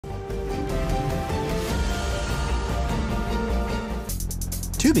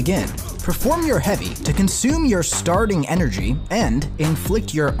To begin, perform your heavy to consume your starting energy and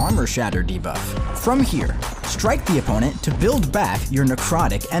inflict your armor shatter debuff. From here, strike the opponent to build back your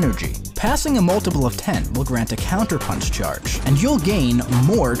necrotic energy. Passing a multiple of 10 will grant a counterpunch charge, and you'll gain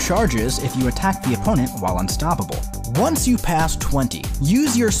more charges if you attack the opponent while unstoppable. Once you pass 20,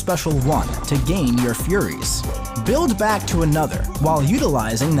 use your special 1 to gain your furies. Build back to another while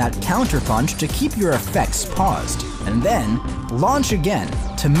utilizing that counterpunch to keep your effects paused, and then launch again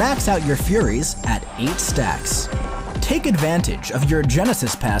to max out your furies at 8 stacks. Take advantage of your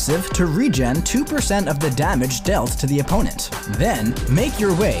Genesis passive to regen 2% of the damage dealt to the opponent. Then, make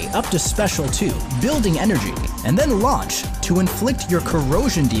your way up to Special 2, building energy, and then launch to inflict your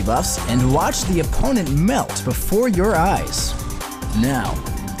corrosion debuffs and watch the opponent melt before your eyes. Now,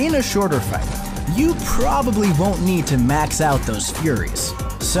 in a shorter fight, you probably won't need to max out those furies.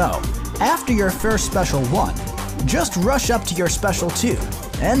 So, after your first Special 1, just rush up to your Special 2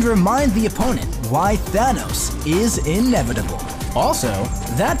 and remind the opponent why Thanos is inevitable. Also,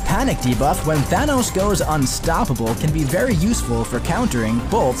 that panic debuff when Thanos goes unstoppable can be very useful for countering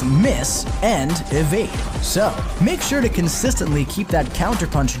both miss and evade. So, make sure to consistently keep that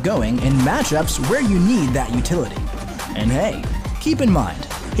counterpunch going in matchups where you need that utility. And hey, keep in mind,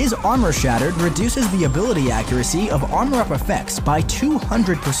 his Armor Shattered reduces the ability accuracy of armor-up effects by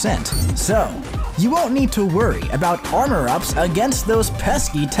 200%. So, you won't need to worry about armor-ups against those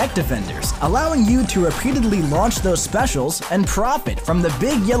pesky tech defenders, allowing you to repeatedly launch those specials and profit from the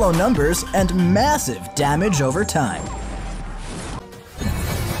big yellow numbers and massive damage over time.